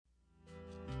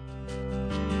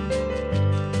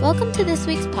Welcome to this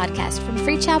week's podcast from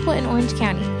Free Chapel in Orange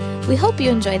County. We hope you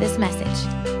enjoy this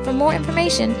message. For more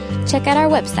information, check out our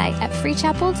website at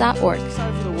freechapel.org.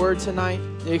 Excited for the word tonight?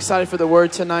 You excited for the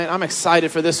word tonight? I'm excited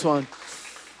for this one.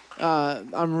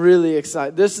 I'm really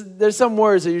excited. There's some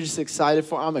words that you're just excited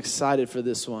for. I'm excited for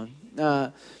this one.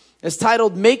 It's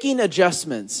titled Making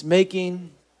Adjustments. Making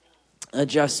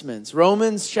Adjustments.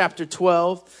 Romans chapter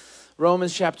 12.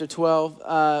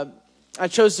 I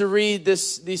chose to read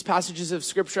these passages of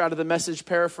scripture out of the Message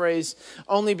paraphrase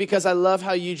only because I love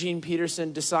how Eugene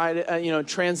Peterson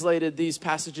translated these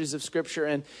passages of scripture,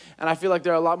 and I feel like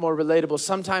they're a lot more relatable.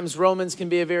 Sometimes Romans can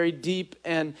be a very deep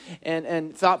and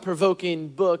thought-provoking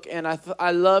book, and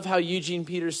I love how Eugene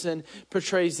Peterson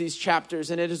portrays these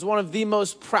chapters, and it is one of the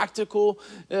most practical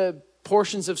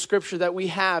portions of scripture that we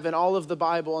have in all of the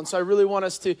Bible. And so I really want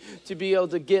us to be able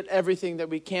to get everything that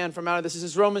we can from out of this. This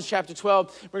is Romans chapter 12.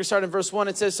 We're going to start in verse 1.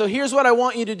 It says, "So here's what I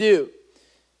want you to do.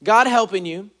 God helping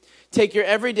you, take your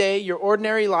everyday, your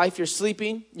ordinary life, your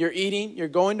sleeping, your eating, your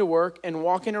going to work, and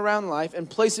walking around life, and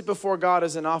place it before God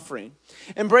as an offering.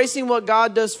 Embracing what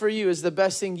God does for you is the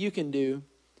best thing you can do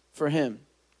for Him.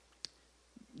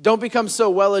 Don't become so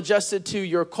well adjusted to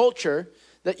your culture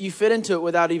that you fit into it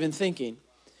without even thinking.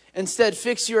 Instead,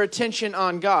 fix your attention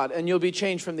on God, and you'll be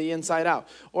changed from the inside out."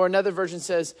 Or another version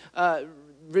says,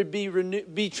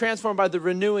 be transformed by the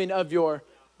renewing of your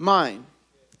mind.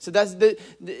 So that's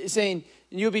saying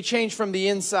you'll be changed from the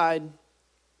inside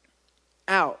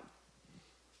out.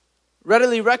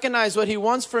 Readily recognize what He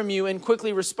wants from you and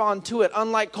quickly respond to it.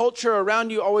 Unlike culture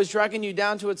around you always dragging you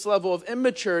down to its level of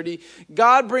immaturity,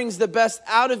 God brings the best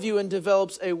out of you and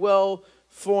develops a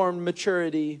well-formed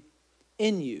maturity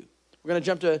in you. We're going to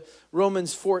jump to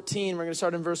Romans 14. We're going to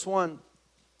start in verse 1.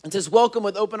 It says, "Welcome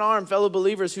with open arm, fellow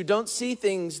believers who don't see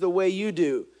things the way you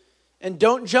do. And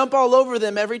don't jump all over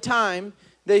them every time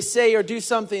they say or do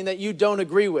something that you don't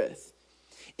agree with.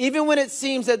 Even when it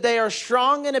seems that they are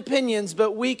strong in opinions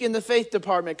but weak in the faith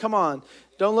department." Come on.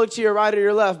 Don't look to your right or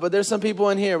your left, but there's some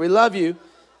people in here. We love you,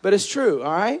 but it's true,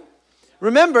 all right?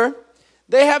 "Remember,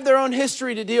 they have their own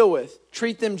history to deal with.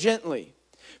 Treat them gently.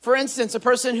 For instance, a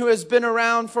person who has been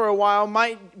around for a while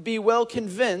might be well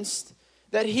convinced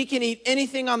that he can eat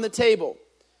anything on the table,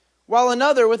 while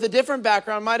another with a different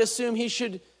background might assume he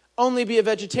should only be a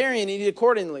vegetarian and eat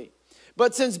accordingly.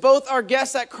 But since both are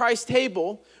guests at Christ's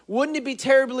table, wouldn't it be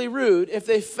terribly rude if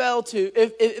they fell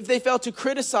to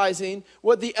criticizing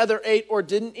what the other ate or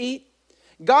didn't eat?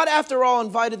 God, after all,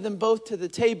 invited them both to the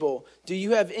table. Do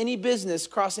you have any business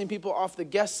crossing people off the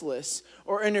guest list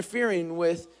or interfering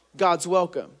with God's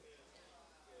welcome?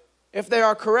 If there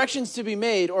are corrections to be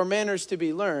made or manners to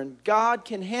be learned, God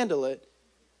can handle it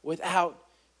without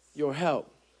your help."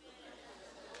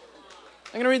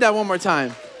 I'm going to read that one more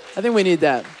time. I think we need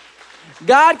that.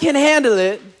 God can handle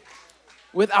it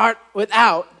without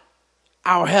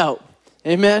our help.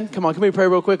 Amen. Come on, can we pray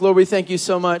real quick? Lord, we thank you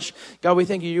so much. God, we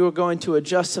thank you are going to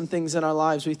adjust some things in our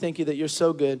lives. We thank you that you're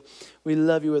so good. We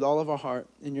love you with all of our heart.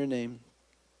 In your name,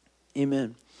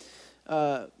 amen.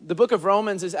 The book of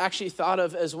Romans is actually thought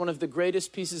of as one of the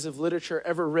greatest pieces of literature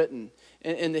ever written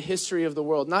in the history of the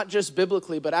world. Not just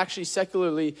biblically, but actually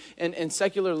secularly, in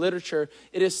secular literature,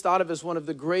 it is thought of as one of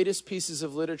the greatest pieces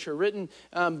of literature written,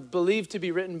 believed to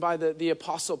be written by the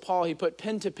Apostle Paul. He put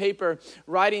pen to paper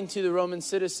writing to the Roman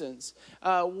citizens.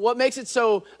 What makes it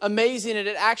so amazing is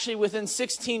it actually within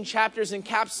 16 chapters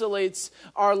encapsulates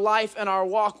our life and our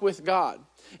walk with God.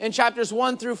 In chapters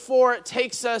 1 through 4, it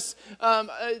takes us,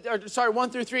 1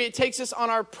 through 3, it takes us on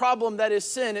our problem that is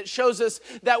sin. It shows us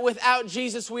that without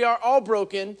Jesus, we are all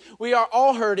broken, we are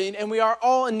all hurting, and we are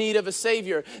all in need of a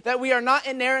Savior. That we are not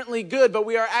inherently good, but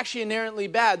we are actually inherently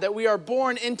bad. That we are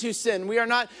born into sin. We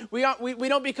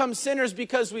don't become sinners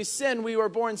because we sin. We were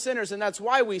born sinners, and that's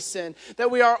why we sin. That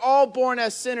we are all born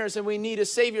as sinners, and we need a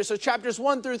Savior. So chapters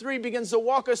 1 through 3 begins to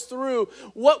walk us through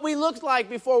what we looked like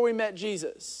before we met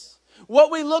Jesus.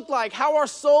 What we looked like, how our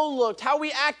soul looked, how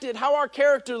we acted, how our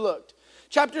character looked.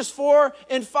 Chapters 4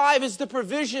 and 5 is the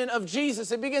provision of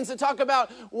Jesus. It begins to talk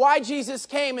about why Jesus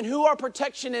came and who our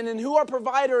protection is and who our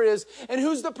provider is and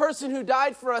who's the person who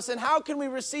died for us and how can we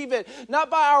receive it, not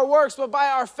by our works, but by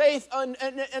our faith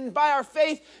and by our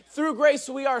faith through grace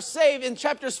we are saved. In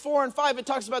chapters 4 and 5, it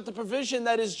talks about the provision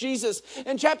that is Jesus.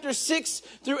 In chapters 6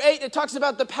 through 8, it talks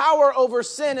about the power over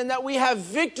sin and that we have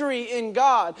victory in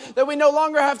God. That we no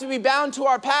longer have to be bound to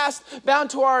our past,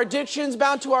 bound to our addictions,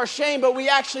 bound to our shame, but we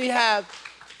actually have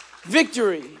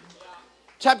victory.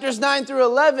 Chapters 9 through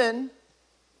 11,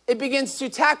 it begins to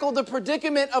tackle the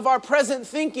predicament of our present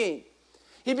thinking.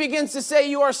 He begins to say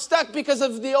you are stuck because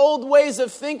of the old ways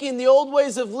of thinking, the old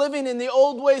ways of living, and the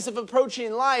old ways of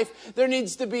approaching life. There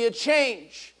needs to be a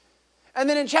change. And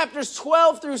then in chapters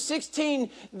 12 through 16,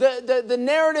 the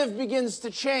narrative begins to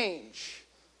change.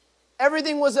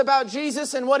 Everything was about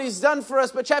Jesus and what he's done for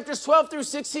us. But chapters 12 through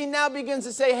 16 now begins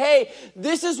to say, hey,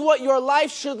 this is what your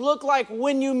life should look like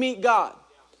when you meet God.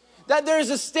 That there is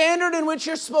a standard in which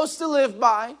you're supposed to live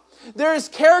by. There is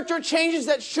character changes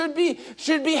that should be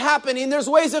happening. There's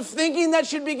ways of thinking that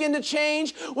should begin to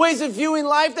change. Ways of viewing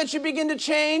life that should begin to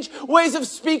change. Ways of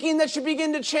speaking that should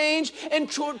begin to change. And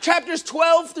chapters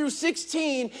 12 through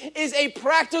 16 is a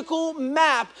practical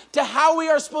map to how we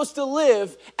are supposed to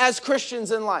live as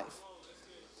Christians in life.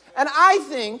 And I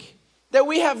think that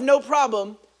we have no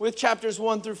problem with chapters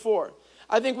 1 through 4.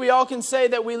 I think we all can say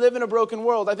that we live in a broken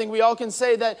world. I think we all can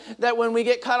say that when we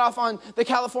get cut off on the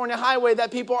California highway,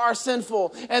 that people are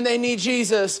sinful and they need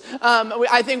Jesus.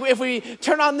 I think if we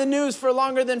turn on the news for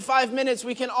longer than 5 minutes,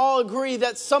 we can all agree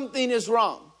that something is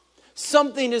wrong.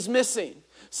 Something is missing.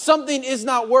 Something is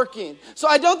not working. So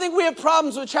I don't think we have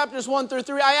problems with chapters 1 through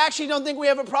 3. I actually don't think we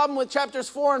have a problem with chapters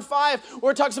 4 and 5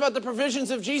 where it talks about the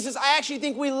provisions of Jesus. I actually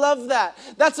think we love that.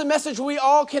 That's a message we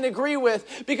all can agree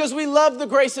with because we love the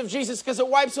grace of Jesus because it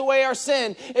wipes away our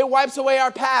sin. It wipes away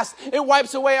our past. It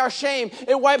wipes away our shame.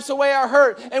 It wipes away our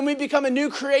hurt. And we become a new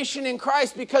creation in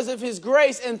Christ because of his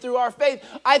grace and through our faith.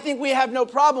 I think we have no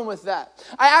problem with that.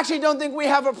 I actually don't think we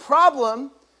have a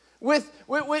problem with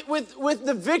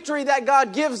the victory that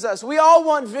God gives us. We all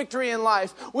want victory in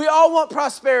life. We all want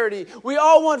prosperity. We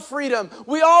all want freedom.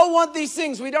 We all want these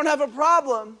things. We don't have a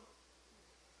problem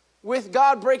with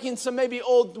God breaking some maybe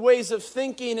old ways of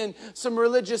thinking and some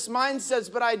religious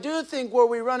mindsets. But I do think where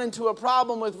we run into a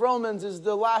problem with Romans is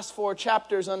the last 4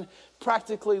 chapters on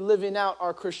practically living out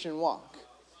our Christian walk.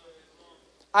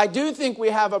 I do think we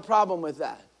have a problem with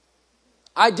that.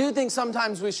 I do think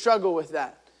sometimes we struggle with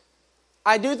that.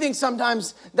 I do think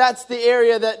sometimes that's the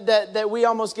area that we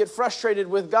almost get frustrated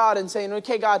with God and saying,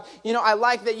 okay, God, I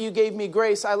like that you gave me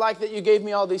grace. I like that you gave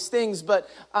me all these things, but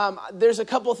there's a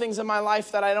couple things in my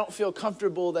life that I don't feel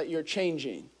comfortable that you're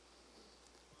changing.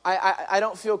 I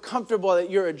don't feel comfortable that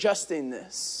you're adjusting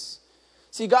this.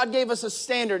 See, God gave us a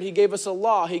standard. He gave us a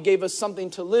law. He gave us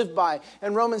something to live by.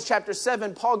 In Romans chapter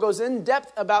 7, Paul goes in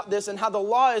depth about this and how the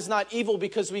law is not evil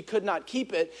because we could not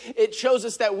keep it. It shows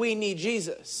us that we need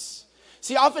Jesus.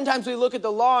 See, oftentimes we look at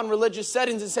the law in religious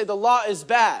settings and say the law is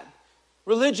bad.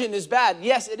 Religion is bad.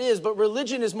 Yes, it is, but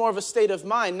religion is more of a state of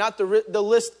mind, not the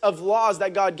list of laws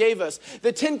that God gave us.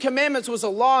 The 10 Commandments was a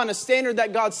law and a standard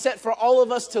that God set for all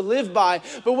of us to live by.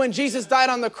 But when Jesus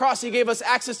died on the cross, he gave us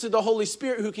access to the Holy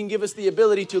Spirit who can give us the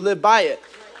ability to live by it.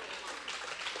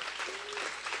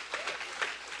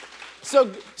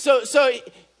 So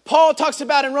Paul talks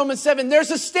about in Romans 7, there's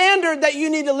a standard that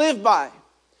you need to live by.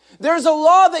 There's a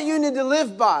law that you need to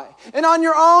live by. And on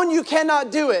your own, you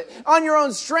cannot do it. On your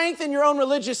own strength and your own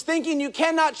religious thinking, you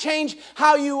cannot change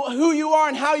who you are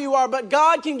and how you are. But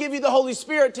God can give you the Holy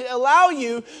Spirit to allow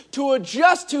you to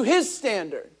adjust to his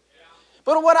standard.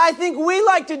 But what I think we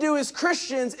like to do as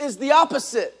Christians is the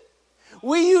opposite.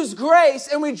 We use grace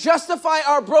and we justify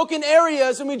our broken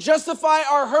areas and we justify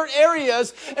our hurt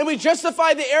areas and we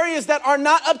justify the areas that are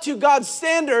not up to God's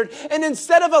standard. And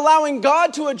instead of allowing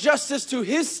God to adjust us to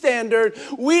his standard,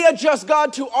 we adjust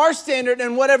God to our standard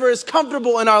and whatever is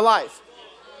comfortable in our life.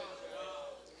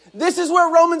 This is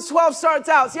where Romans 12 starts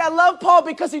out. See, I love Paul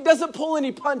because he doesn't pull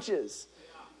any punches.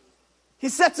 He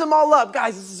sets them all up.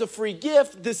 Guys, this is a free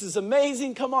gift. This is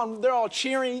amazing. Come on, they're all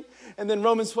cheering. And then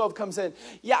Romans 12 comes in.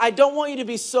 Yeah, I don't want you to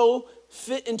be so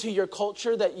fit into your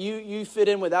culture that you fit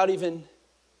in without even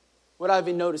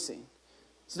noticing.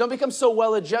 So don't become so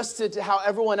well adjusted to how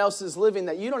everyone else is living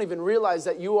that you don't even realize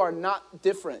that you are not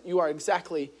different. You are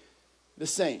exactly the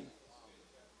same.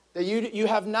 That you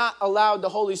have not allowed the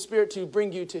Holy Spirit to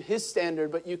bring you to his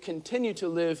standard, but you continue to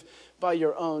live by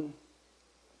your own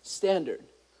standard.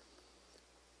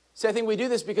 See, I think we do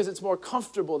this because it's more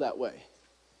comfortable that way.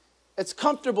 It's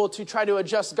comfortable to try to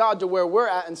adjust God to where we're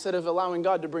at instead of allowing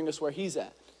God to bring us where he's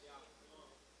at.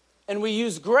 And we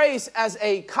use grace as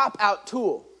a cop-out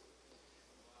tool.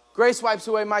 Grace wipes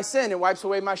away my sin. It wipes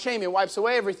away my shame. It wipes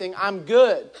away everything. I'm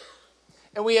good.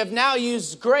 And we have now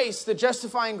used grace, the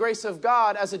justifying grace of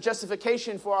God, as a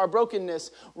justification for our brokenness,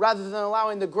 rather than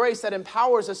allowing the grace that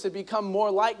empowers us to become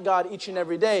more like God each and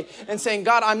every day and saying,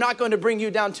 God, I'm not going to bring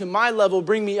you down to my level.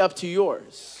 Bring me up to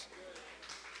yours.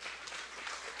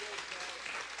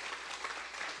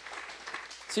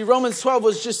 See, Romans 12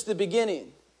 was just the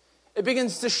beginning. It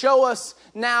begins to show us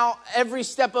now every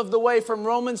step of the way from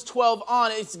Romans 12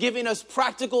 on. It's giving us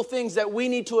practical things that we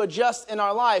need to adjust in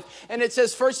our life. And it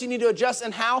says first you need to adjust,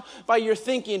 and how? By your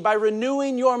thinking, by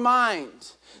renewing your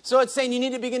mind. So it's saying you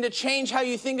need to begin to change how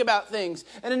you think about things.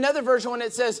 And another version, when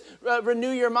it says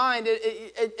renew your mind,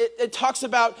 it talks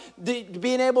about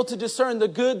being able to discern the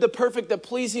good, the perfect, the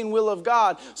pleasing will of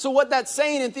God. So what that's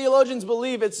saying, and theologians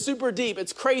believe it's super deep,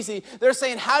 it's crazy. They're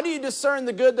saying, how do you discern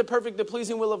the good, the perfect, the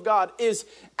pleasing will of God? Is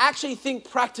actually think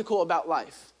practical about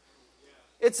life.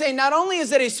 It's saying not only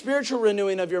is it a spiritual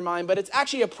renewing of your mind, but it's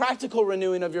actually a practical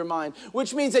renewing of your mind,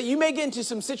 which means that you may get into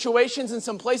some situations and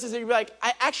some places that you're like,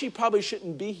 I actually probably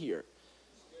shouldn't be here.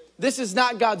 This is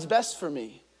not God's best for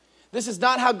me. This is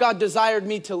not how God desired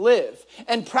me to live.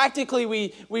 And practically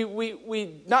we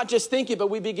not just think it,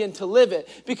 but we begin to live it.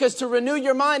 Because to renew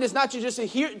your mind is not just to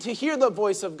hear the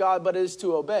voice of God, but it is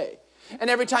to obey. And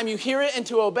every time you hear it and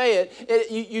to obey it,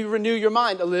 you renew your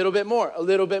mind a little bit more, a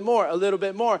little bit more, a little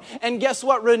bit more. And guess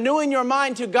what? Renewing your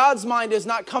mind to God's mind is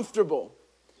not comfortable.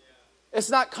 It's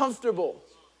not comfortable.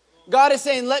 God is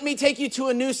saying, let me take you to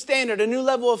a new standard, a new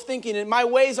level of thinking. And my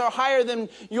ways are higher than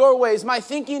your ways. My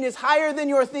thinking is higher than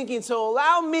your thinking. So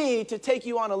allow me to take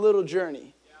you on a little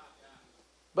journey.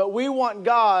 But we want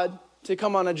God to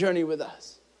come on a journey with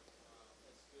us.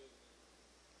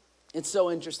 It's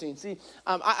so interesting. See,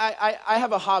 I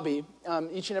have a hobby.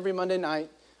 Each and every Monday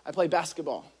night, I play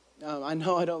basketball. I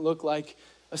know I don't look like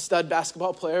a stud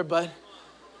basketball player, but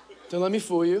don't let me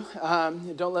fool you.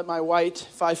 Don't let my white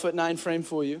 5'9" frame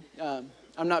fool you.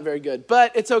 I'm not very good,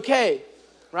 but it's okay,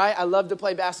 right? I love to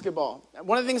play basketball.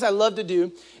 One of the things I love to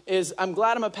do is, I'm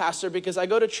glad I'm a pastor because I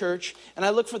go to church and I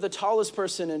look for the tallest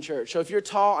person in church. So if you're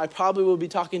tall, I probably will be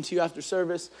talking to you after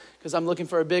service because I'm looking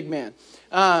for a big man.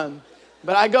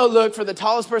 But I go look for the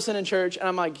tallest person in church, and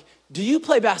I'm like, do you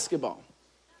play basketball?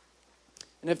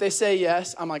 And if they say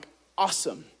yes, I'm like,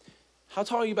 awesome. How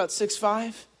tall are you, about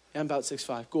 6'5"? Yeah, I'm about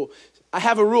 6'5". Cool. I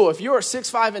have a rule. If you are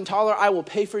 6'5" and taller, I will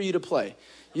pay for you to play.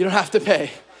 You don't have to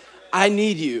pay. I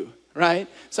need you, right?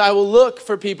 So I will look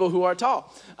for people who are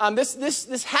tall.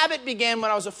 This habit began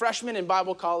when I was a freshman in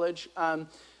Bible college.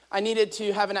 I needed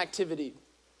to have an activity.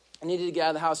 I needed to get out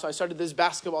of the house, so I started this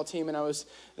basketball team, and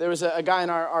there was a guy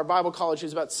in our Bible college who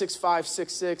was about 6'5",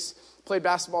 6'6", played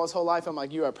basketball his whole life. I'm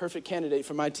like, you are a perfect candidate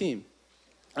for my team.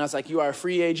 And I was like, you are a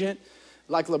free agent.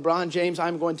 Like LeBron James,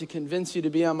 I'm going to convince you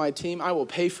to be on my team. I will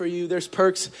pay for you. There's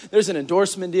perks. There's an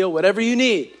endorsement deal. Whatever you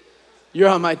need, you're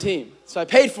on my team. So I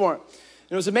paid for him.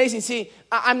 And it was amazing. See,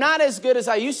 I'm not as good as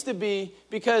I used to be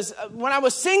because when I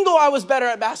was single, I was better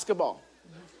at basketball.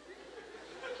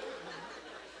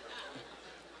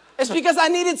 It's because I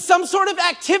needed some sort of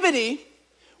activity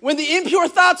when the impure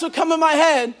thoughts would come in my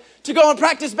head to go and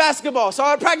practice basketball. So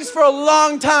I practiced for a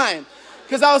long time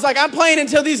because I was like, I'm playing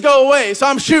until these go away. So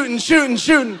I'm shooting.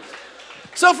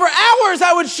 So for hours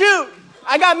I would shoot.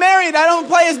 I got married. I don't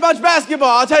play as much basketball.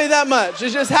 I'll tell you that much.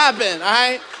 It just happened, all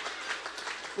right?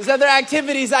 There's other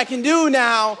activities I can do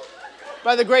now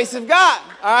by the grace of God,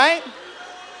 all right?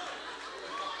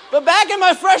 But back in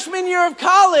my freshman year of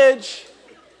college,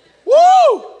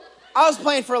 woo! I was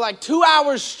playing for like 2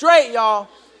 hours straight, y'all.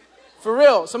 For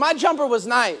real. So my jumper was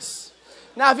nice.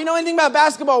 Now, if you know anything about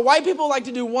basketball, white people like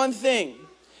to do one thing.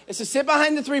 It's to sit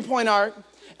behind the three-point arc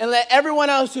and let everyone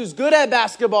else who's good at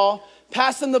basketball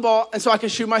pass them the ball, and so I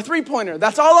could shoot my three-pointer.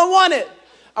 That's all I wanted.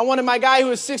 I wanted my guy who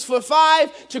was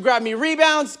 6'5" to grab me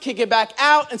rebounds, kick it back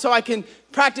out, and so I can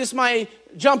practice my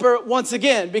jumper once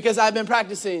again because I've been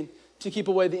practicing to keep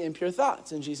away the impure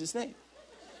thoughts in Jesus' name.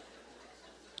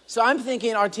 So I'm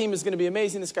thinking our team is going to be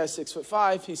amazing. This guy's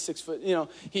 6'5". He's 6 foot,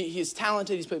 he's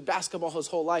talented. He's played basketball his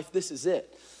whole life. This is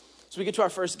it. So we get to our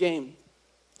first game,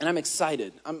 and I'm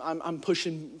excited. I'm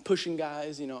pushing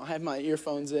guys. I have my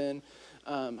earphones in.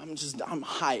 I'm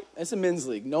hyped. It's a men's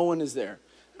league. No one is there.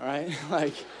 All right,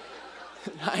 like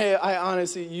I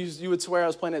honestly, you would swear I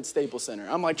was playing at Staples Center.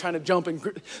 I'm like trying to jump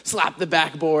and slap the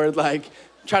backboard, like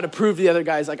try to prove to the other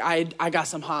guys like I got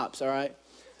some hops. All right.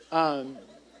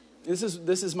 This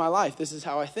is my life. This is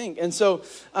how I think. And so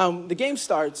the game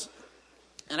starts,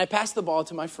 and I pass the ball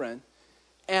to my friend,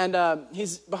 and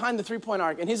he's behind the three-point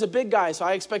arc, and he's a big guy, so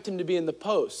I expect him to be in the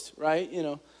post, right?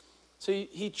 So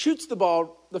he shoots the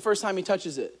ball the first time he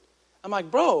touches it. I'm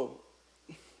like, bro,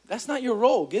 that's not your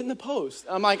role. Get in the post.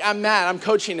 I'm like, I'm mad. I'm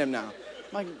coaching him now.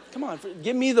 I'm like, come on,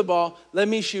 give me the ball. Let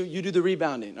me shoot. You do the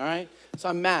rebounding, all right? So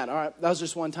I'm mad. All right, that was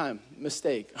just one time.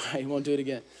 Mistake. All right, you won't do it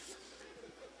again.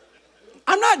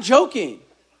 I'm not joking.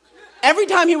 Every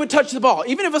time he would touch the ball,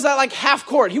 even if it was at like half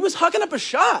court, he was hucking up a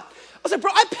shot. I was like,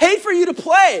 bro, I paid for you to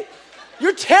play.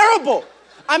 You're terrible.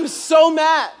 I'm so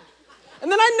mad.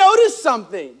 And then I noticed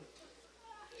something.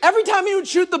 Every time he would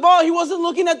shoot the ball, he wasn't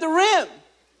looking at the rim.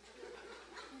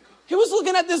 He was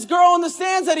looking at this girl in the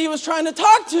stands that he was trying to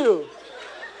talk to.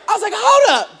 I was like,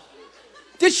 hold up.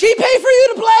 Did she pay for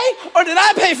you to play or did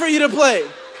I pay for you to play?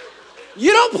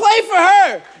 You don't play for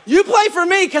her. You play for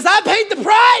me because I paid the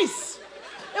price.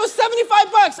 It was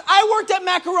 $75. I worked at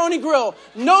Macaroni Grill.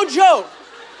 No joke.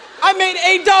 I made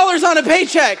 $8 on a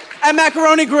paycheck at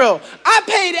Macaroni Grill. I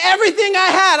paid everything I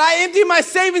had. I emptied my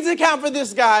savings account for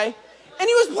this guy, and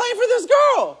he was playing for this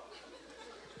girl.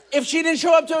 If she didn't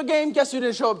show up to a game, guess who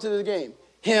didn't show up to the game?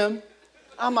 Him.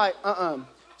 I'm like,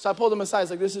 So I pulled him aside. I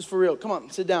was like, this is for real. Come on,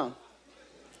 sit down.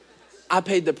 I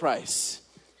paid the price.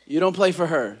 You don't play for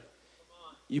her.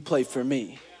 You play for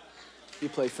me. You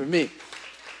play for me.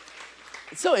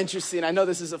 It's so interesting. I know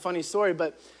this is a funny story,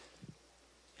 but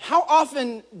how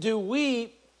often do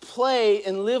we play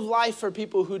and live life for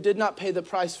people who did not pay the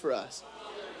price for us?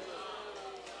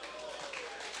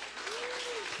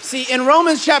 See, in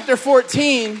Romans chapter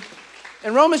 14,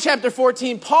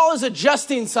 Paul is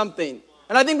adjusting something.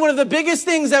 And I think one of the biggest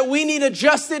things that we need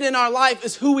adjusted in our life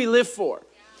is who we live for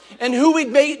and who we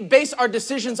base our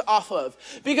decisions off of.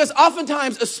 Because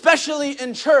oftentimes, especially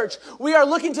in church, we are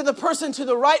looking to the person to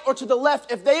the right or to the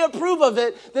left. If they approve of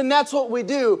it, then that's what we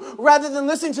do, rather than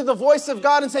listening to the voice of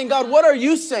God and saying, God, what are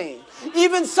you saying?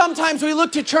 Even sometimes we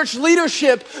look to church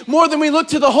leadership more than we look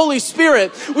to the Holy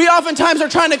Spirit. We oftentimes are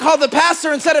trying to call the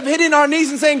pastor instead of hitting our knees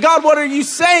and saying, God, what are you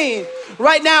saying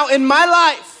right now in my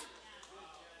life?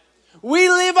 We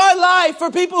live our life for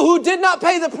people who did not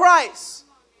pay the price.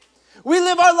 We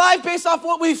live our life based off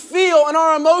what we feel and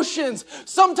our emotions.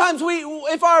 Sometimes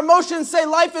if our emotions say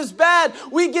life is bad,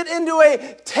 we get into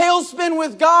a tailspin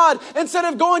with God instead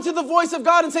of going to the voice of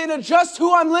God and saying, adjust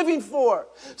who I'm living for.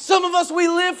 Some of us, we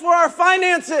live for our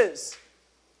finances.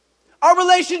 Our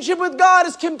relationship with God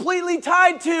is completely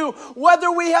tied to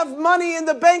whether we have money in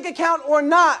the bank account or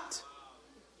not.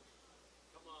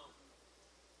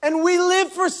 And we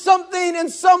live for something and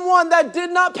someone that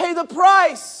did not pay the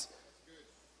price.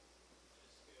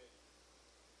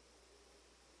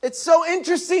 It's so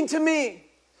interesting to me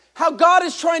how God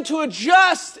is trying to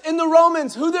adjust in the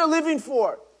Romans who they're living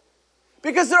for.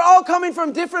 Because they're all coming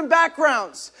from different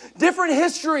backgrounds, different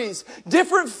histories,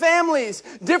 different families,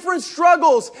 different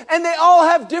struggles, and they all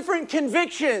have different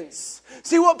convictions.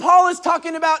 See, what Paul is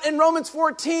talking about in Romans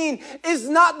 14 is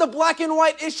not the black and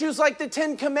white issues like the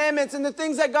 10 Commandments and the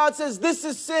things that God says this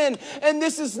is sin and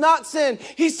this is not sin.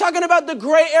 He's talking about the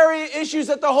gray area issues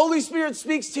that the Holy Spirit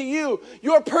speaks to you,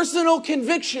 your personal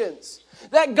convictions.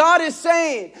 That God is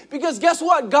saying, because guess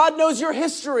what? God knows your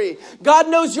history. God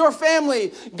knows your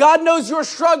family. God knows your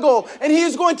struggle. And He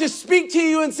is going to speak to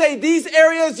you and say, these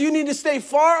areas you need to stay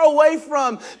far away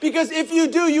from. Because if you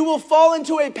do, you will fall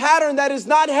into a pattern that is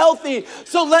not healthy.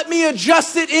 So let me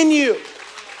adjust it in you.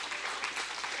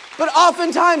 But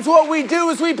oftentimes what we do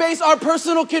is we base our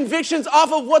personal convictions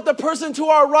off of what the person to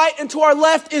our right and to our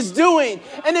left is doing.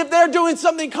 And if they're doing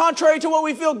something contrary to what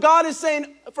we feel God is saying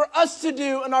for us to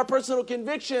do in our personal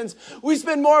convictions, we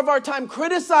spend more of our time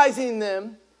criticizing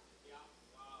them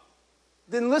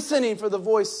than listening for the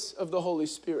voice of the Holy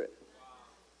Spirit.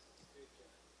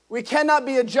 We cannot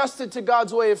be adjusted to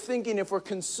God's way of thinking if we're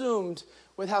consumed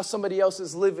with how somebody else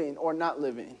is living or not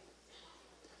living.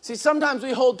 See, sometimes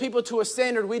we hold people to a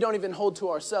standard we don't even hold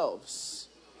to ourselves.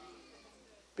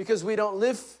 Because we don't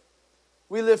live,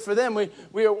 we live for them.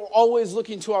 We are always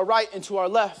looking to our right and to our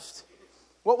left.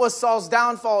 What was Saul's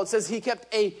downfall? It says he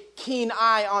kept a keen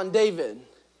eye on David.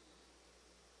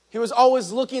 He was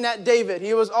always looking at David.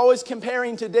 He was always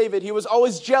comparing to David. He was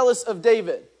always jealous of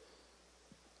David.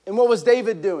 And what was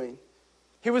David doing?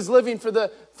 He was living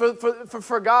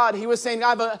for God. He was saying,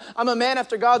 I'm a man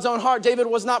after God's own heart. David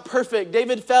was not perfect.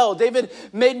 David fell. David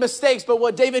made mistakes. But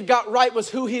what David got right was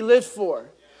who he lived for.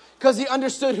 Because he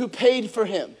understood who paid for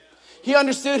him. He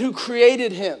understood who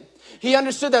created him. He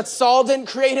understood that Saul didn't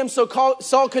create him, so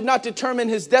Saul could not determine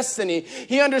his destiny.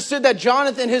 He understood that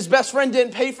Jonathan, his best friend,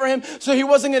 didn't pay for him, so he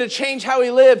wasn't going to change how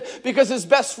he lived because his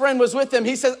best friend was with him.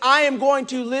 He says, I am going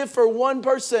to live for one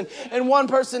person and one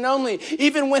person only.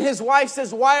 Even when his wife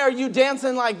says, why are you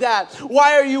dancing like that?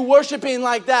 Why are you worshiping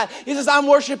like that? He says, I'm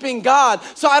worshiping God.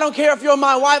 So I don't care if you're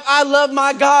my wife. I love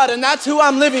my God, and that's who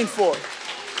I'm living for.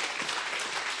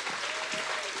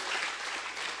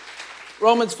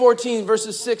 Romans 14,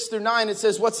 verses 6 through 9, it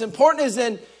says, what's important is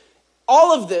in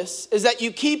all of this is that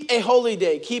you keep a holy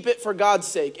day. Keep it for God's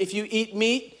sake. If you eat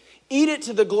meat, eat it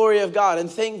to the glory of God and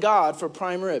thank God for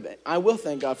prime rib. I will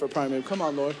thank God for prime rib. Come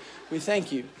on, Lord. We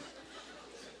thank you.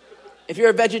 If you're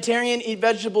a vegetarian, eat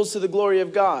vegetables to the glory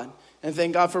of God and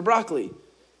thank God for broccoli.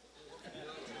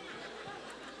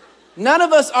 None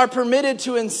of us are permitted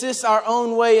to insist our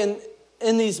own way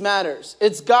in these matters.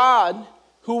 It's God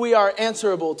who we are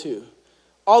answerable to,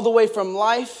 all the way from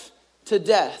life to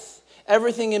death,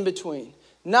 everything in between,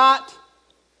 not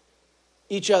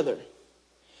each other.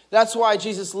 That's why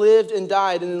Jesus lived and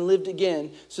died and then lived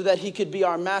again, so that he could be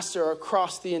our master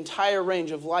across the entire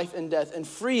range of life and death and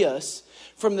free us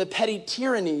from the petty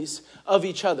tyrannies of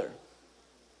each other.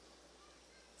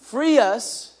 Free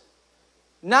us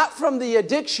not from the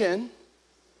addiction,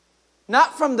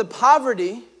 not from the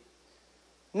poverty,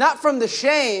 not from the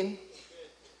shame,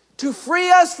 to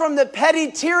free us from the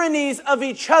petty tyrannies of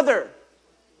each other.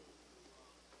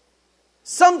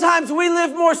 Sometimes we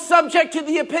live more subject to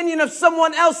the opinion of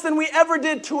someone else than we ever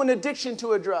did to an addiction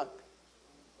to a drug.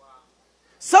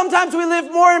 Sometimes we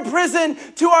live more in prison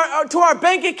to our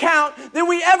bank account than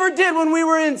we ever did when we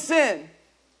were in sin.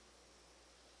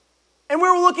 And we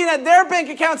were looking at their bank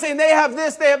account saying, they have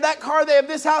this, they have that car, they have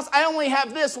this house. I only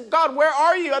have this. God, where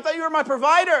are you? I thought you were my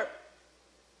provider.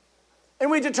 And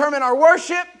we determine our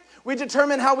worship. We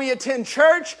determine how we attend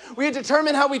church. We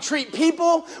determine how we treat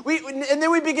people. And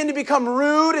then we begin to become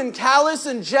rude and callous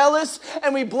and jealous.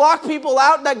 And we block people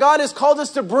out that God has called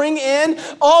us to bring in.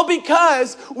 All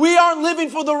because we aren't living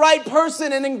for the right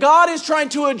person. And then God is trying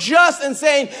to adjust and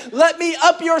saying, let me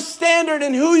up your standard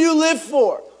in who you live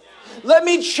for. Let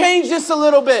me change this a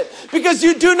little bit. Because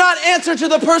you do not answer to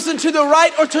the person to the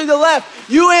right or to the left.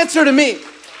 You answer to me.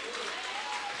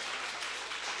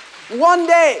 One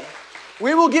day,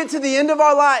 we will get to the end of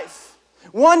our life.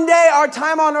 One day, our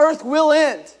time on earth will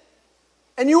end.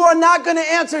 And you are not going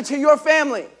to answer to your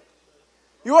family.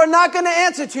 You are not going to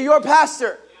answer to your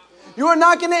pastor. You are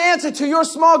not going to answer to your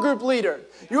small group leader.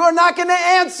 You are not going to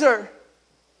answer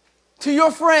to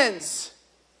your friends.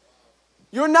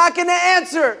 You're not going to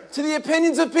answer to the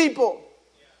opinions of people.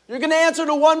 You're going to answer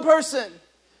to one person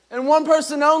and one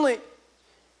person only.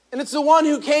 And it's the one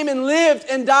who came and lived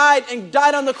and died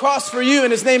on the cross for you,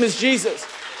 and his name is Jesus.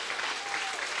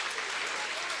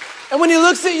 And when he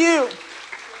looks at you,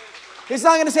 he's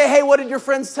not going to say, hey, what did your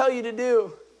friends tell you to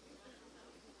do?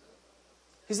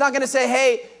 He's not going to say,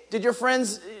 hey, did your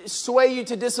friends sway you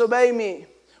to disobey me?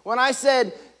 When I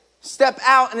said, step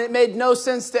out, and it made no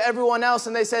sense to everyone else,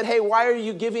 and they said, hey, why are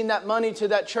you giving that money to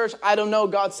that church? I don't know.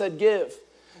 God said give.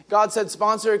 God said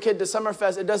sponsor a kid to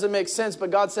Summerfest. It doesn't make sense,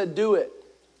 but God said do it.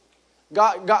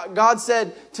 God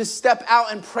said to step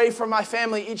out and pray for my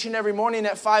family each and every morning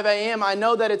at 5 a.m. I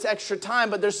know that it's extra time,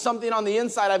 but there's something on the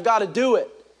inside. I've got to do it.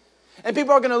 And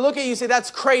people are going to look at you and say, that's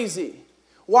crazy.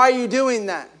 Why are you doing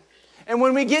that? And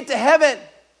when we get to heaven,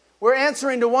 we're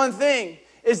answering to one thing,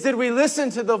 is did we listen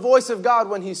to the voice of God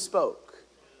when he spoke?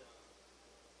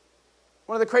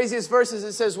 One of the craziest verses,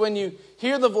 it says, when you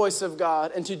hear the voice of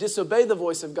God and to disobey the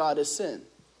voice of God is sin.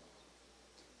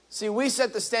 See, we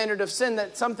set the standard of sin,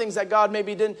 that some things that God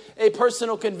maybe didn't, a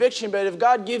personal conviction, but if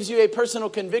God gives you a personal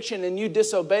conviction and you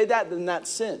disobey that, then that's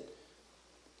sin.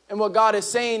 And what God is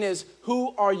saying is,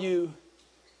 who are you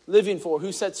living for?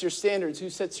 Who sets your standards? Who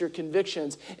sets your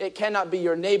convictions? It cannot be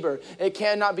your neighbor. It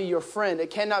cannot be your friend.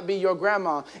 It cannot be your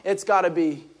grandma. It's got to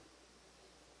be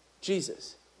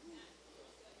Jesus.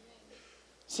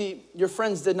 See, your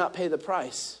friends did not pay the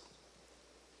price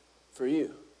for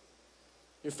you.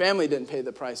 Your family didn't pay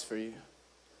the price for you.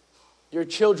 Your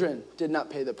children did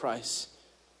not pay the price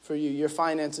for you. Your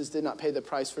finances did not pay the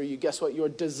price for you. Guess what? Your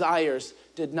desires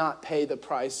did not pay the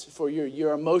price for you.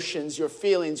 Your emotions, your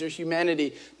feelings, your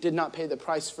humanity did not pay the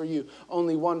price for you.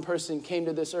 Only one person came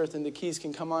to this earth, and the keys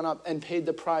can come on up, and paid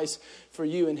the price for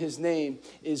you, and his name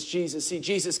is Jesus. See,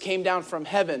 Jesus came down from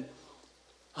heaven,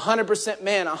 100%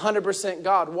 man, 100%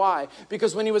 God. Why?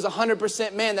 Because when he was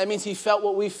 100% man, that means he felt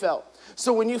what we felt.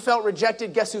 So when you felt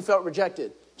rejected, guess who felt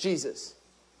rejected? Jesus.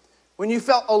 When you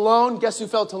felt alone, guess who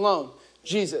felt alone?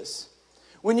 Jesus.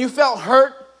 When you felt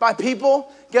hurt by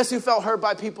people, guess who felt hurt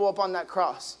by people up on that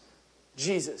cross?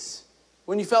 Jesus.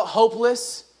 When you felt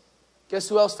hopeless, guess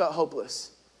who else felt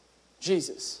hopeless?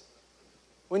 Jesus.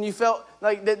 When you felt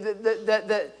like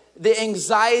the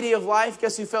anxiety of life,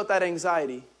 guess who felt that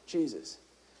anxiety? Jesus.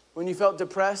 When you felt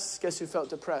depressed, guess who felt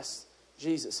depressed?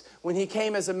 Jesus. When he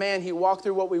came as a man, he walked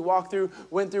through what we walked through,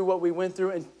 went through what we went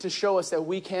through, and to show us that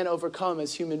we can overcome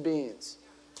as human beings.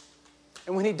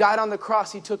 And when he died on the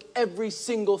cross, he took every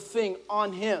single thing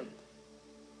on him.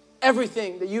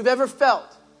 Everything that you've ever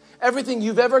felt, everything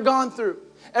you've ever gone through,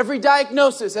 every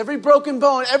diagnosis, every broken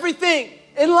bone, everything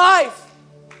in life.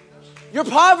 Your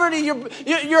poverty,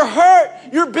 your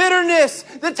hurt, your bitterness,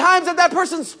 the times that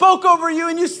person spoke over you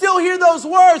and you still hear those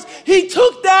words. He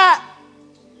took that.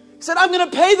 He said, I'm going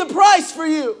to pay the price for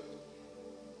you.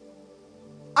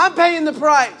 I'm paying the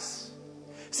price.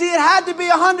 See, See, it had to be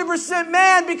 100%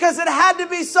 man because it had to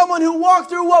be someone who walked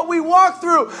through what we walked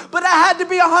through. But it had to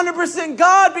be 100%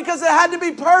 God because it had to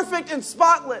be perfect and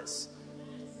spotless.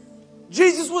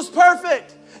 Jesus was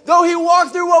perfect. Though he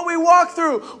walked through what we walked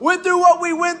through, went through what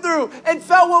we went through, and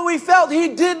felt what we felt, he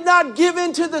did not give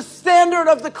in to the standard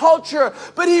of the culture,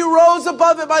 but he rose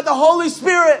above it by the Holy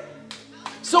Spirit.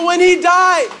 So when he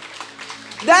died,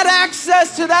 that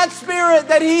access to that Spirit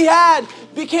that he had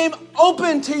became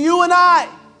open to you and I.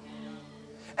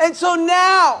 And so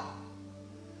now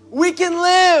we can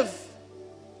live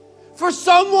for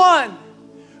someone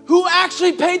who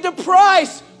actually paid the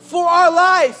price for our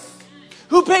life.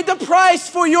 Who paid the price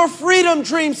for your freedom,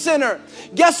 Dream Center?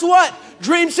 Guess what?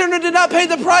 Dream Center did not pay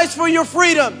the price for your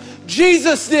freedom.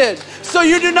 Jesus did. So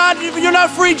you're not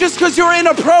free just because you're in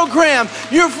a program.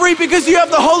 You're free because you have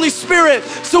the Holy Spirit.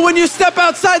 So when you step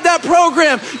outside that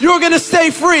program, you're going to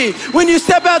stay free. When you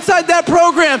step outside that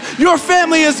program, your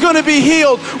family is going to be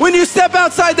healed. When you step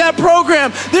outside that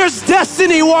program, there's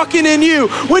destiny walking in you.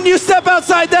 When you step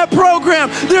outside that program,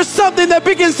 there's something that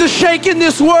begins to shake in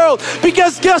this world.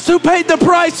 Because guess who paid the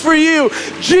price for you?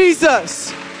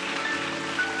 Jesus.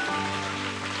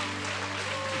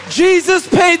 Jesus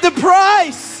paid the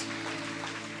price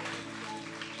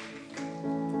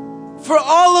for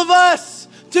all of us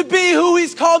to be who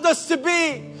he's called us to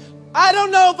be. I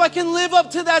don't know if I can live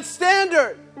up to that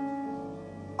standard.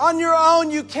 On your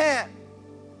own, you can't.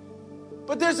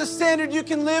 But there's a standard you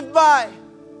can live by.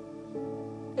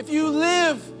 If you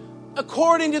live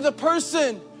according to the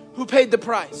person who paid the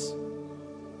price.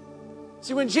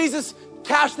 See, when Jesus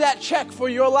cashed that check for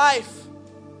your life,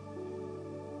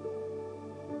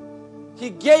 he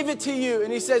gave it to you,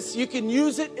 and he says you can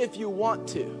use it if you want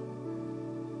to.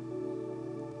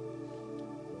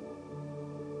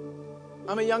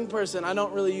 I'm a young person. I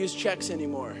don't really use checks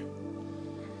anymore.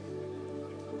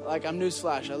 Like, I'm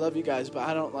newsflash. I love you guys, but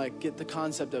I don't get the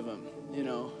concept of them. You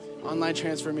know, online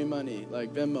transfer me money,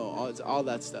 like Venmo, all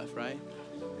that stuff, right?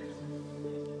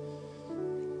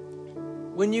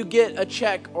 When you get a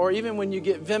check, or even when you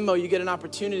get Venmo, you get an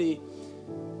opportunity.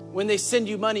 When they send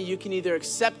you money, you can either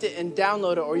accept it and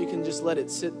download it, or you can just let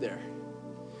it sit there.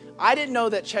 I didn't know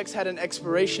that checks had an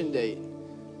expiration date.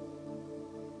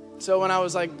 So when I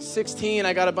was 16,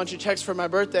 I got a bunch of checks for my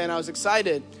birthday, and I was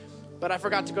excited. But I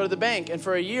forgot to go to the bank, and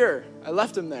for a year, I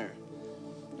left them there.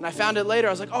 And I found it later.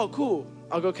 I was like, oh, cool.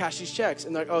 I'll go cash these checks.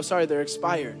 And they're like, oh, sorry, they're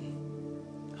expired.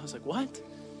 I was like, what?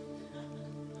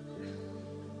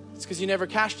 It's because you never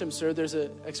cashed them, sir. There's an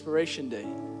expiration date.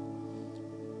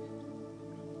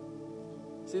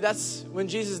 See, that's when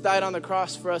Jesus died on the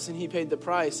cross for us and he paid the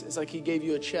price. It's like he gave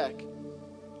you a check.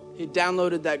 He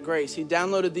downloaded that grace. He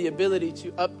downloaded the ability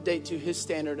to update to his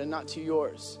standard and not to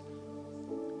yours.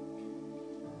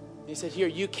 He said, here,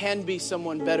 you can be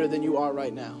someone better than you are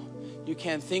right now. You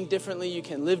can think differently. You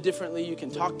can live differently. You can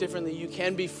talk differently. You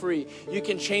can be free. You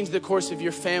can change the course of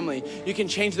your family. You can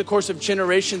change the course of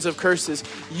generations of curses.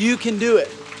 You can do it.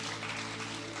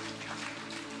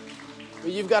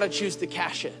 But you've got to choose to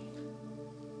cash it.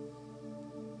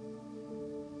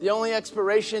 The only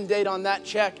expiration date on that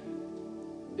check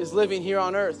is living here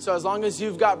on earth. So as long as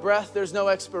you've got breath, there's no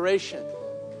expiration.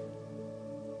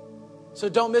 So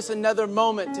don't miss another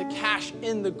moment to cash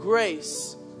in the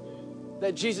grace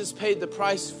that Jesus paid the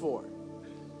price for.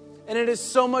 And it is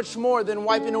so much more than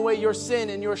wiping away your sin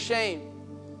and your shame.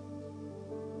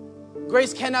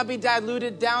 Grace cannot be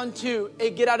diluted down to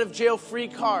a get out of jail free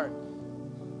card.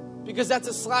 Because that's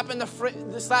a slap in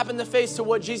the face to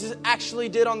what Jesus actually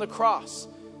did on the cross.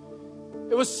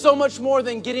 It was so much more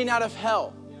than getting out of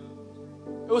hell.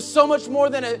 It was so much more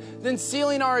than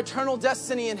sealing our eternal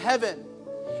destiny in heaven.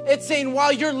 It's saying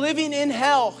while you're living in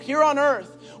hell here on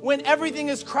earth, when everything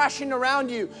is crashing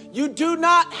around you, you do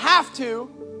not have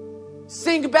to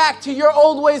sink back to your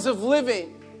old ways of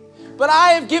living. But I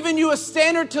have given you a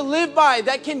standard to live by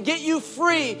that can get you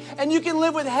free, and you can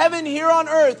live with heaven here on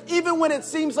earth even when it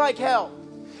seems like hell.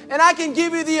 And I can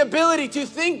give you the ability to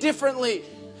think differently.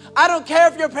 I don't care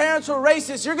if your parents were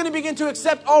racist. You're going to begin to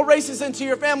accept all races into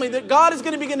your family. That God is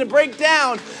going to begin to break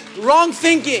down wrong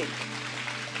thinking.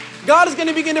 God is going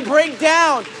to begin to break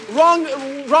down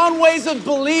wrong ways of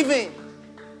believing.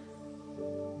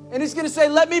 And he's going to say,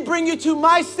 let me bring you to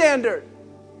my standard.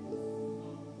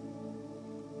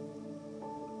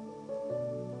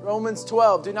 Romans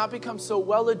 12, do not become so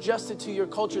well adjusted to your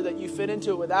culture that you fit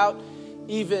into it without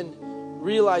even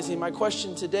realizing. My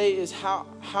question today is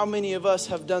how many of us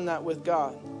have done that with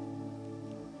God?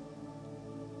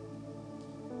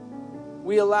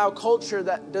 We allow culture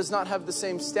that does not have the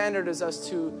same standard as us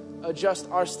to adjust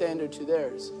our standard to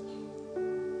theirs.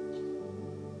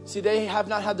 See, they have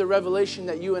not had the revelation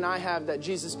that you and I have, that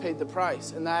Jesus paid the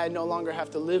price and that I no longer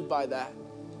have to live by that.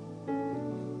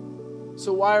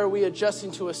 So why are we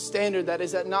adjusting to a standard that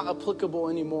is not applicable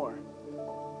anymore?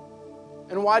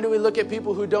 And why do we look at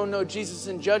people who don't know Jesus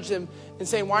and judge them and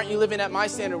say, why aren't you living at my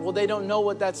standard? Well, they don't know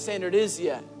what that standard is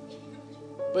yet.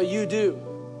 But you do.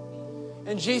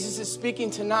 And Jesus is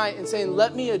speaking tonight and saying,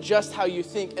 let me adjust how you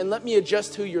think and let me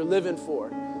adjust who you're living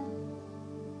for.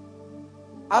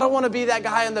 I don't want to be that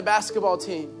guy on the basketball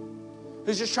team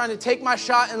who's just trying to take my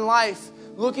shot in life,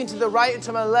 looking to the right and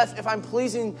to my left if I'm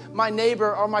pleasing my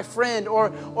neighbor or my friend or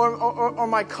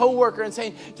my coworker and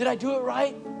saying, did I do it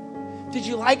right? Did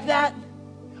you like that?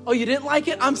 Oh, you didn't like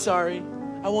it? I'm sorry.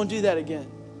 I won't do that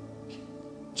again.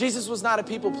 Jesus was not a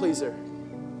people pleaser.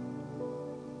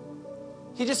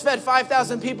 He just fed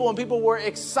 5,000 people and people were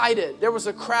excited. There was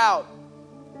a crowd.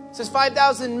 It says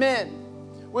 5,000 men,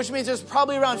 which means there's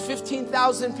probably around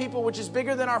 15,000 people, which is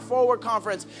bigger than our Forward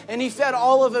conference. And he fed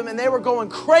all of them and they were going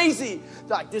crazy.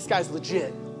 They're like, this guy's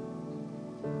legit.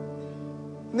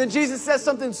 And then Jesus says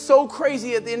something so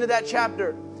crazy at the end of that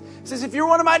chapter. He says, if you're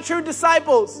one of my true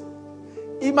disciples,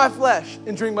 eat my flesh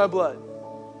and drink my blood.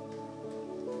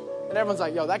 And everyone's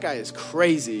like, yo, that guy is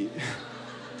crazy.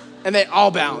 And they all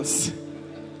bounced.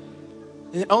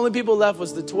 And the only people left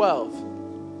was the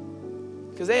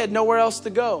 12. Because they had nowhere else to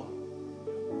go.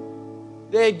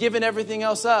 They had given everything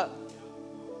else up.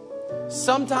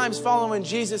 Sometimes following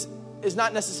Jesus is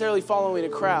not necessarily following a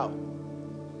crowd.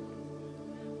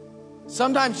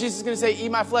 Sometimes Jesus is going to say, eat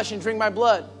my flesh and drink my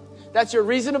blood. That's your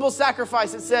reasonable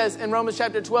sacrifice, it says in Romans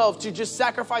chapter 12, to just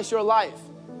sacrifice your life,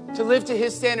 to live to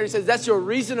his standard. He says that's your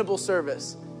reasonable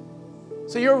service.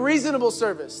 So your reasonable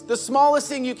service, the smallest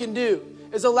thing you can do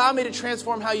is allow me to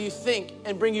transform how you think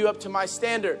and bring you up to my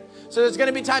standard. So there's going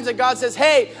to be times that God says,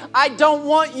 hey, I don't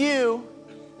want you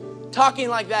talking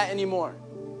like that anymore.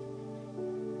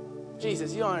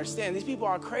 Jesus, you don't understand. These people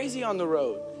are crazy on the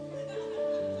road.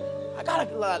 I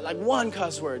got like one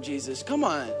cuss word, Jesus. Come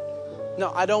on.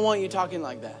 No, I don't want you talking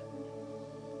like that.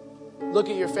 Look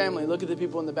at your family. Look at the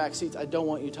people in the back seats. I don't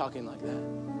want you talking like that.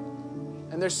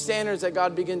 And there's standards that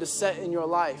God begin to set in your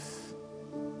life.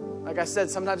 Like I said,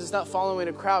 sometimes it's not following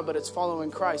a crowd, but it's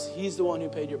following Christ. He's the one who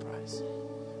paid your price.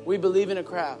 We believe in a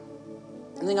crowd.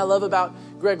 The thing I love about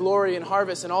Greg Laurie and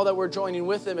Harvest and all that we're joining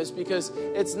with them is because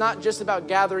it's not just about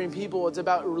gathering people. It's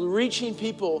about reaching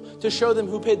people to show them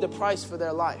who paid the price for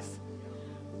their life.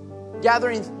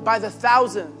 Gathering by the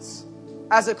thousands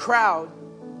as a crowd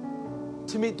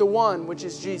to meet the one, which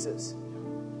is Jesus.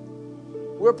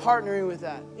 We're partnering with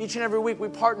that. Each and every week we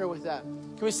partner with that.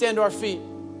 Can we stand to our feet?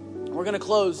 We're going to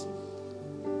close.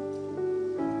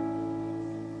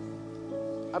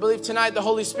 I believe tonight the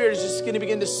Holy Spirit is just going to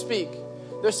begin to speak.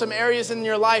 There's some areas in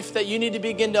your life that you need to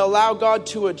begin to allow God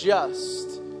to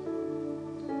adjust.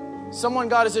 Someone,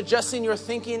 God is adjusting your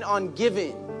thinking on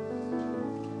giving.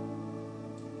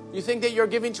 You think that you're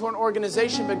giving to an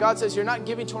organization, but God says you're not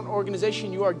giving to an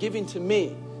organization, you are giving to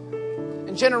me.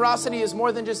 And generosity is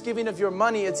more than just giving of your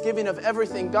money, it's giving of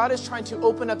everything. God is trying to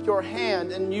open up your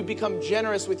hand and you become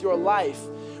generous with your life,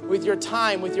 with your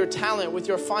time, with your talent, with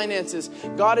your finances.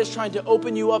 God is trying to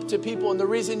open you up to people. And the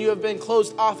reason you have been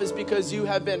closed off is because you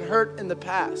have been hurt in the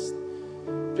past,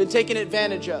 been taken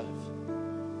advantage of.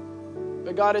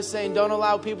 But God is saying, don't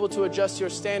allow people to adjust your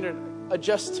standard.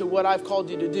 Adjust to what I've called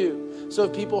you to do. So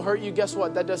if people hurt you, guess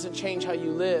what? That doesn't change how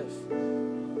you live.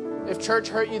 If church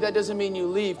hurt you, that doesn't mean you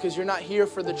leave, because you're not here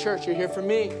for the church. You're here for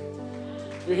me.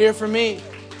 You're here for me.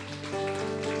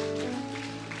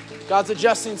 God's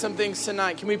adjusting some things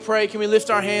tonight. Can we pray? Can we lift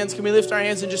our hands? Can we lift our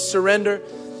hands and just surrender?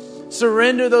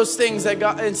 Surrender those things that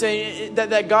God and say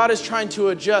that God is trying to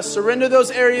adjust. Surrender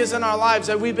those areas in our lives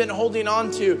that we've been holding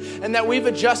on to and that we've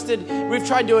adjusted. We've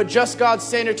tried to adjust God's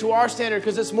standard to our standard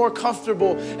because it's more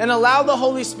comfortable. And allow the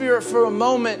Holy Spirit for a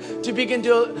moment to begin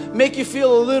to make you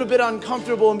feel a little bit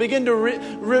uncomfortable and begin to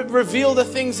reveal the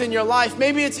things in your life.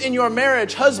 Maybe it's in your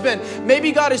marriage, husband.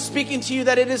 Maybe God is speaking to you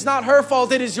that it is not her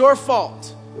fault, it is your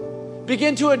fault.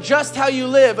 Begin to adjust how you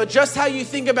live, adjust how you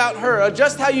think about her,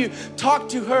 adjust how you talk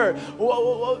to her.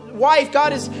 Wife,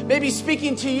 God is maybe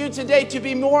speaking to you today to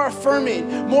be more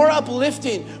affirming, more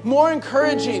uplifting, more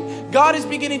encouraging. God is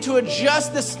beginning to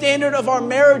adjust the standard of our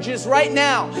marriages right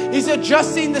now. He's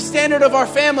adjusting the standard of our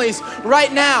families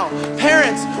right now.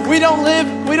 Parents, we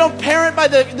don't parent by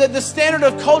the standard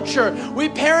of culture. We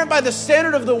parent by the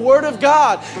standard of the Word of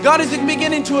God. God is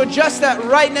beginning to adjust that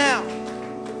right now.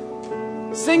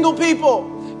 Single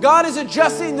people, God is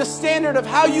adjusting the standard of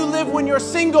how you live when you're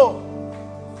single.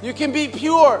 You can be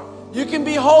pure. You can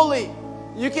be holy.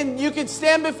 You can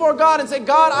stand before God and say,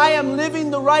 God, I am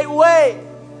living the right way.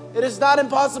 It is not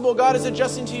impossible. God is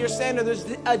adjusting to your standard. There's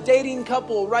a dating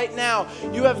couple right now.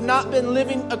 You have not been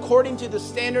living according to the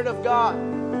standard of God.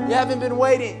 You haven't been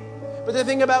waiting. But the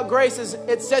thing about grace is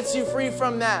it sets you free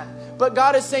from that. But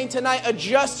God is saying tonight,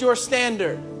 adjust your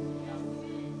standard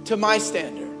to my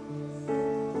standard.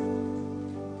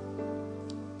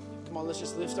 Come on, let's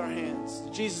just lift our hands.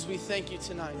 Jesus, we thank you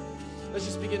tonight. Let's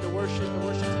just begin to worship and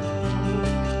worship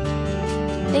tonight.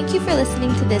 Thank you for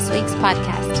listening to this week's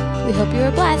podcast. We hope you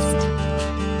were blessed.